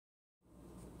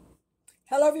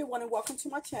Hello everyone and welcome to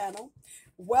my channel.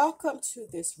 Welcome to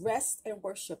this Rest and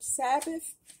Worship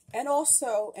Sabbath, and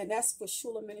that's for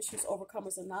Sheila Ministries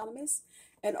Overcomers Anonymous,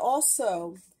 and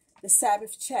also the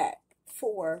Sabbath chat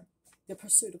for the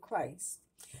Pursuit of Christ.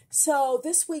 So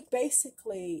this week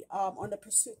basically on the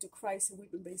Pursuit to Christ, and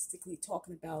we've been basically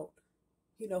talking about,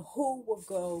 who will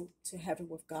go to heaven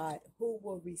with God, who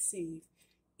will receive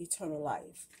eternal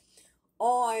life.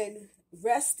 On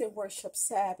Rest and Worship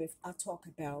Sabbath, I talk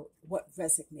about what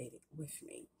resonated with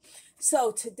me.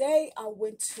 So today I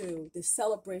went to the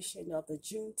celebration of the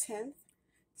Juneteenth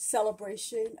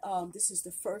celebration. This is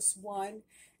the first one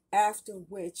after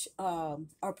which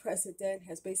our president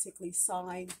has basically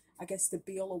signed, I guess, the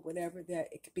bill or whatever, that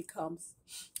it becomes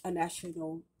a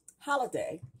national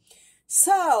holiday.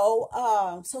 So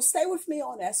stay with me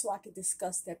on that so I can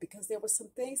discuss that, because there were some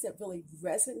things that really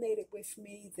resonated with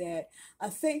me that I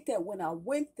think that when I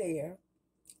went there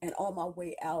and on my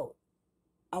way out,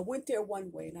 I went there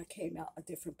one way and I came out a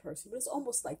different person. It was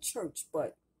almost like church,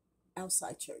 but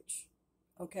outside church.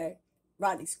 Okay?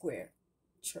 Rodney Square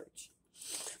Church.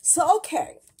 So,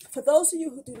 okay, for those of you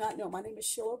who do not know, my name is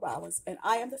Sheila Rollins, and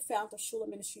I am the founder of Sheila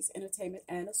Ministries Entertainment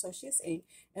and Associates, Inc.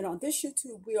 And on this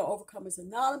YouTube, we are Overcomers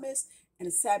Anonymous and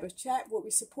a Sabbath chat where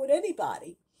we support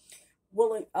anybody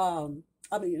willing,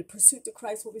 the Pursuit to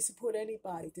Christ, where we support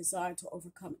anybody desiring to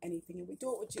overcome anything. And we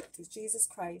do it with Jesus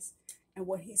Christ and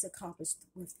what he's accomplished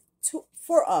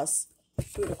for us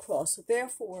through the cross. So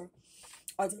therefore,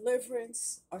 our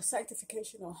deliverance, our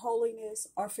sanctification, our holiness,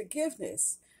 our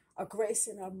forgiveness, our grace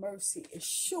and our mercy is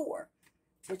sure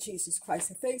with Jesus Christ.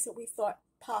 The things that we thought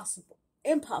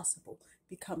impossible,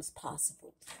 becomes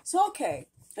possible. So, okay,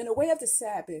 in the way of the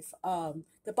Sabbath,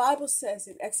 the Bible says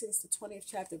in Exodus, the 20th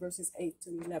chapter, verses 8 to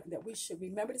 11, that we should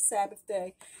remember the Sabbath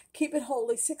day, keep it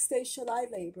holy. 6 days shall I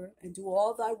labor and do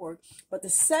all thy work, but the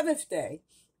seventh day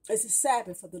is the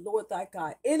Sabbath of the Lord thy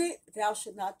God. In it thou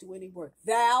shalt not do any work.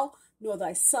 Thou, nor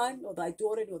thy son, nor thy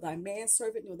daughter, nor thy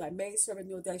manservant, nor thy maidservant,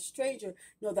 nor thy stranger,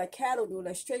 nor thy cattle, nor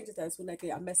thy stranger. That's when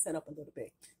I messed that up a little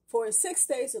bit. For in 6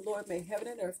 days the Lord made heaven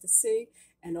and earth, the sea,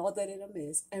 and all that in them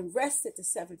is, and rested the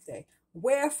seventh day.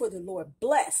 Wherefore the Lord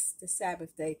blessed the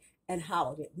Sabbath day and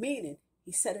hallowed it, meaning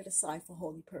he set it aside for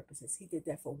holy purposes. He did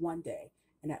that for one day,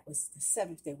 and that was the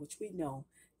seventh day, which we know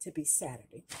to be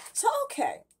Saturday. So,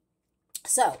 okay.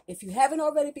 So, if you haven't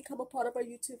already become a part of our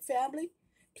YouTube family,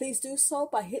 please do so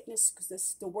by hitting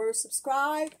the word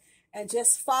subscribe, and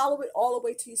just follow it all the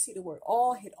way till you see the word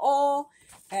all. Hit all,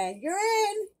 and you're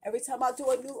in. Every time I do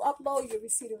a new upload, you'll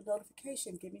receive a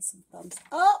notification. Give me some thumbs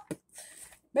up.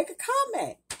 Make a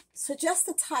comment. Suggest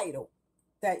a title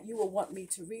that you will want me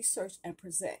to research and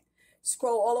present.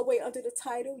 Scroll all the way under the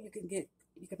title. You can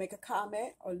make a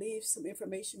comment or leave some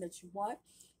information that you want.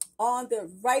 On the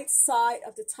right side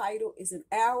of the title is an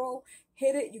arrow.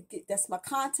 Hit it. That's my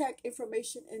contact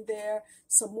information in there.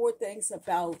 Some more things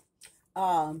about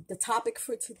the topic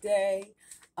for today.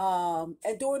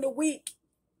 And during the week,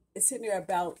 it's in there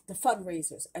about the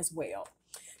fundraisers as well.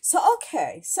 So,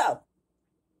 okay. So,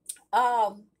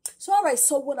 all right.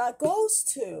 So when I goes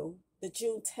to the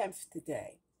Juneteenth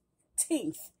today,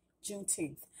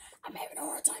 Juneteenth, I'm having a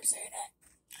hard time saying that.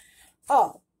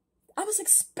 Oh, I was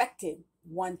expecting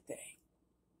one thing,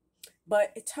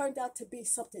 but it turned out to be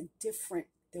something different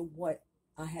than what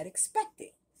I had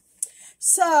expected.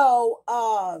 So,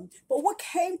 but what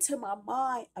came to my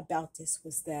mind about this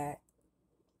was that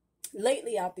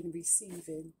lately I've been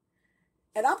receiving,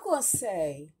 and I'm going to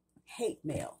say, hate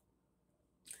mail.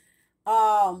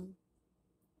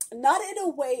 Not in a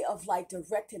way of like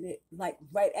directing it like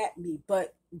right at me,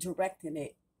 but directing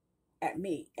it at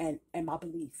me and my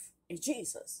belief in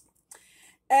Jesus.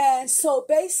 And so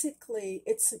basically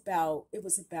it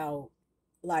was about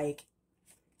like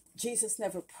Jesus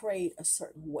never prayed a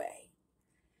certain way.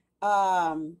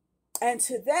 And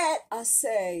to that I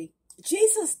say,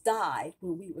 Jesus died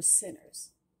when we were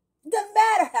sinners. It doesn't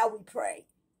matter how we pray,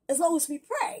 as long as we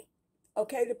pray.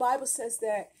 Okay, the Bible says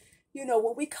that,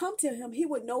 when we come to him, he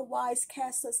would no wise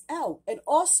cast us out. And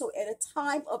also at a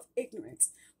time of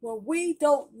ignorance, when we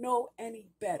don't know any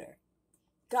better,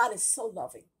 God is so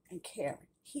loving and caring.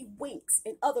 He winks.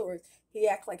 In other words, he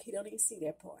acts like he don't even see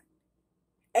that part.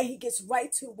 And he gets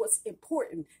right to what's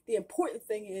important. The important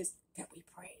thing is that we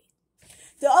pray.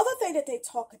 The other thing that they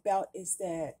talk about is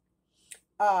that,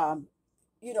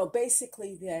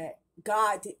 basically that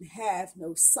God didn't have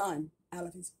no son out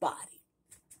of his body.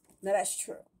 Now, that's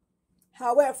true.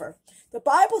 However, the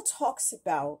Bible talks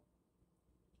about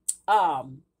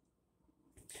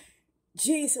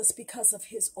Jesus because of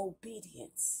his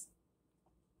obedience.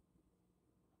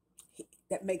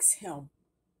 That makes him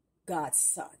God's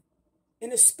son. In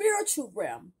the spiritual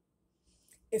realm,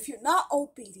 if you're not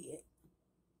obedient,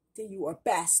 then you are a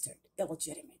bastard,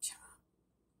 illegitimate child.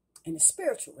 In the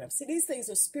spiritual realm. See, these things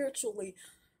are spiritually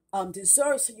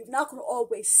discerned, so you're not going to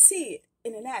always see it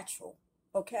in the natural.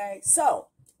 Okay? So,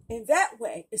 in that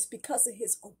way, it's because of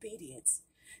his obedience.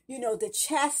 You know, the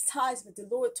chastisement, the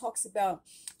Lord talks about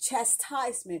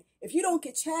chastisement. If you don't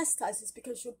get chastised, it's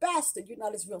because you're a bastard. You're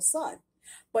not his real son.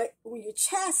 But when you're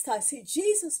chastised, see,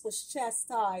 Jesus was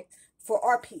chastised for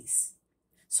our peace.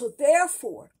 So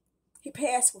therefore, he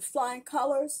passed with flying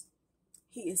colors.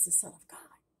 He is the Son of God.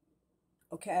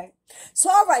 Okay? So,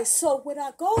 all right. So when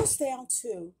I goes down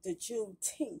to the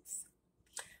Juneteenth,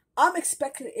 I'm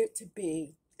expecting it to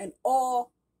be an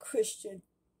all-Christian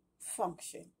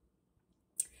function.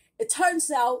 It turns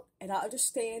out, and I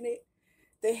understand it,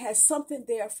 they had something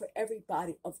there for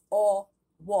everybody of all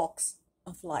walks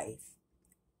of life,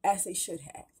 as they should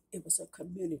have. It was a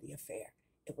community affair.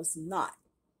 It was not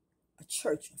a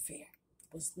church affair.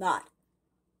 It was not.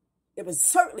 It was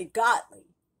certainly godly,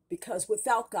 because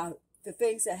without God, the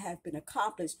things that have been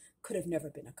accomplished could have never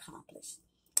been accomplished.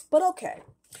 But okay.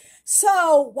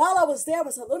 So while I was there, I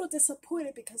was a little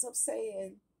disappointed because I'm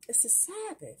saying it's the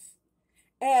Sabbath.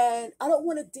 And I don't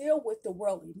want to deal with the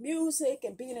worldly music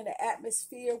and being in an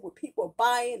atmosphere where people are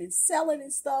buying and selling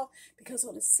and stuff, because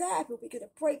on the Sabbath, we get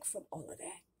a break from all of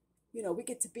that. You know, we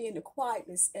get to be in the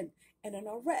quietness and in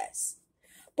our rest.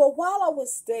 But while I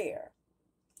was there,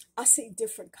 I see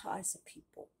different kinds of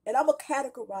people. And I'm going to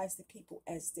categorize the people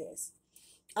as this.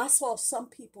 I saw some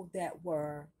people that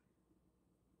were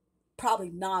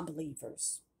probably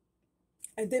non-believers.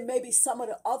 And then maybe some of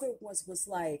the other ones was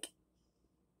like,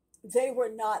 they were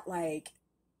not like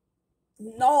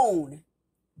known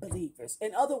believers.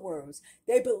 In other words,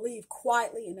 they believe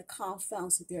quietly in the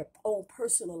confines of their own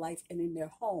personal life and in their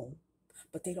home,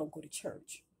 but they don't go to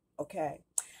church. Okay.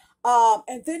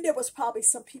 And then there was probably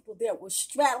some people that were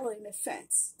straddling the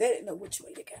fence. They didn't know which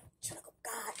way to go. Should I go with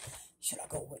God? Should I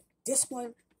go with this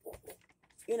one?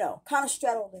 You know, kind of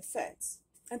straddling the fence.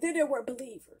 And then there were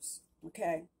believers.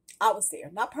 Okay. I was there.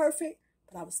 Not perfect,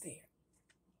 but I was there.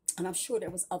 And I'm sure there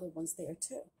was other ones there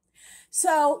too.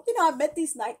 So, you know, I met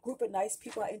these group of nice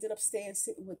people. I ended up sitting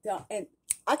with them. And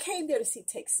I came there to see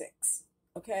Take Six.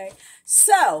 Okay.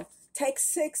 So, Take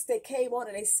Six, they came on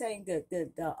and they sang the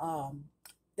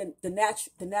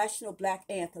National Black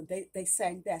Anthem. They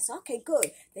sang that. So, okay,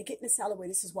 good. They're getting this out of the way.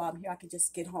 This is why I'm here. I can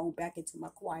just get home back into my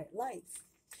quiet life.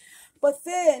 But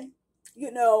then, you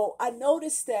know, I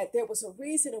noticed that there was a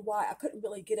reason why I couldn't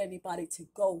really get anybody to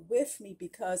go with me,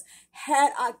 because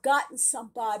had I gotten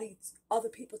other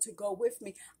people to go with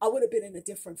me, I would have been in a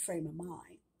different frame of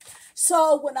mind.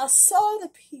 So when I saw the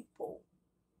people,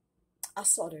 I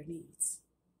saw their needs.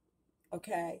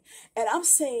 Okay. And I'm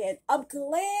saying, I'm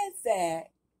glad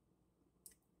that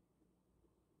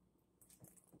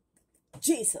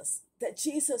Jesus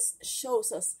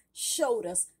showed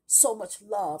us so much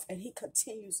love, and he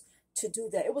continues to do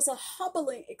that. It was a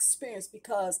humbling experience,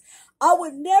 because I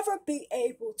would never be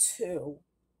able to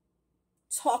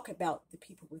talk about the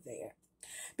people who were there.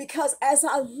 Because as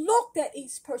I looked at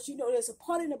each person, you know, there's a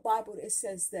part in the Bible that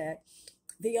says that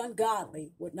the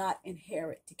ungodly would not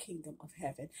inherit the kingdom of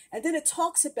heaven. And then it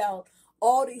talks about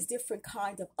all these different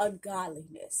kinds of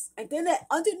ungodliness. And then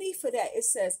underneath of that, it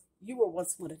says, you were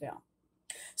once one of them.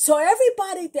 So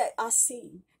everybody that I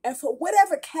see, and for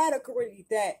whatever category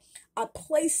that I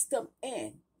placed them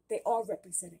in, they all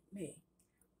represented me.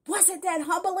 Wasn't that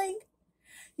humbling?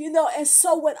 You know, and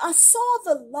so when I saw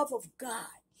the love of God,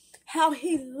 how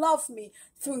he loved me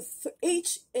through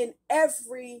each and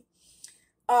every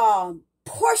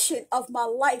portion of my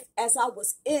life as I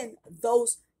was in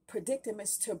those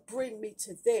predicaments to bring me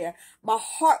to there, my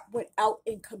heart went out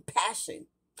in compassion.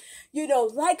 You know,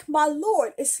 like my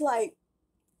Lord, it's like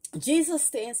Jesus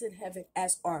stands in heaven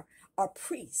as our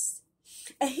priest.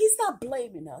 And he's not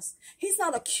blaming us. He's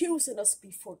not accusing us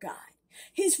before God.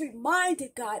 He's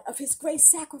reminded God of his great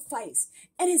sacrifice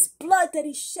and his blood that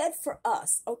he shed for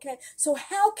us. Okay. So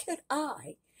how could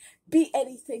I be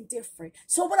anything different?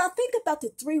 So when I think about the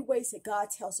three ways that God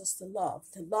tells us to love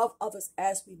others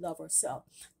as we love ourselves,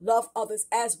 love others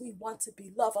as we want to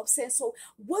be loved. I'm saying, so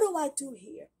what do I do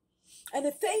here? And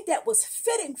the thing that was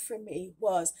fitting for me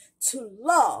was to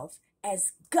love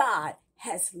as God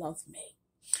has loved me.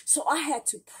 So I had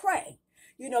to pray,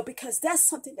 you know, because that's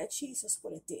something that Jesus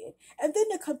would have did. And then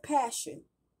the compassion.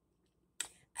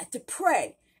 I had to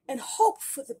pray and hope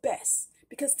for the best,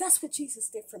 because that's what Jesus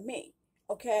did for me.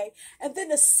 Okay. And then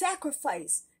the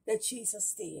sacrifice that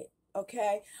Jesus did.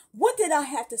 Okay. What did I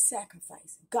have to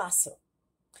sacrifice? Gossip,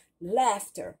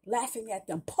 laughter, laughing at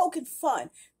them, poking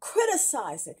fun,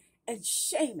 criticizing, and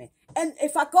shaming. And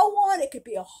if I go on, it could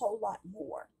be a whole lot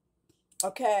more.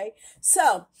 Okay?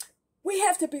 So we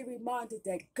have to be reminded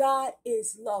that God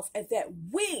is love and that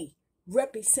we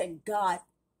represent God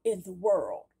in the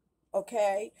world.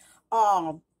 Okay?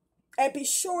 And be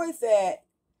sure that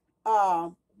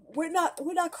we're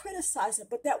not criticizing,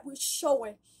 but that we're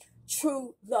showing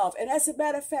true love. And as a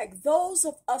matter of fact, those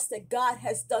of us that God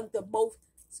has done the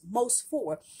most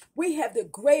for, we have the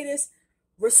greatest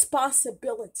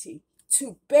responsibility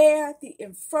to bear the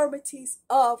infirmities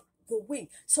of the weak.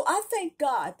 So I thank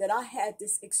God that I had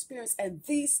this experience and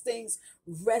these things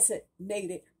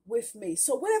resonated with me.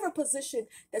 So whatever position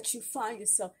that you find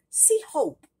yourself, see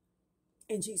hope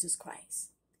in Jesus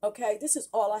Christ. Okay, this is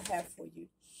all I have for you.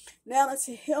 Now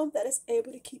unto him that is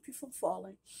able to keep you from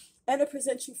falling and to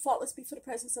present you faultless before the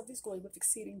presence of his glory with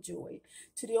exceeding joy.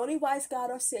 To the only wise God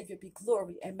our Savior be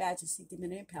glory and majesty,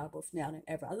 dominion and power both now and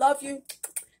ever. I love you.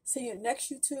 See you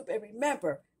next YouTube. And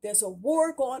remember, there's a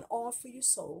war going on for your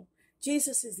soul.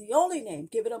 Jesus is the only name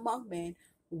given among men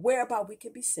whereby we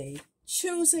can be saved.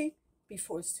 Choosing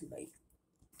before it's too late.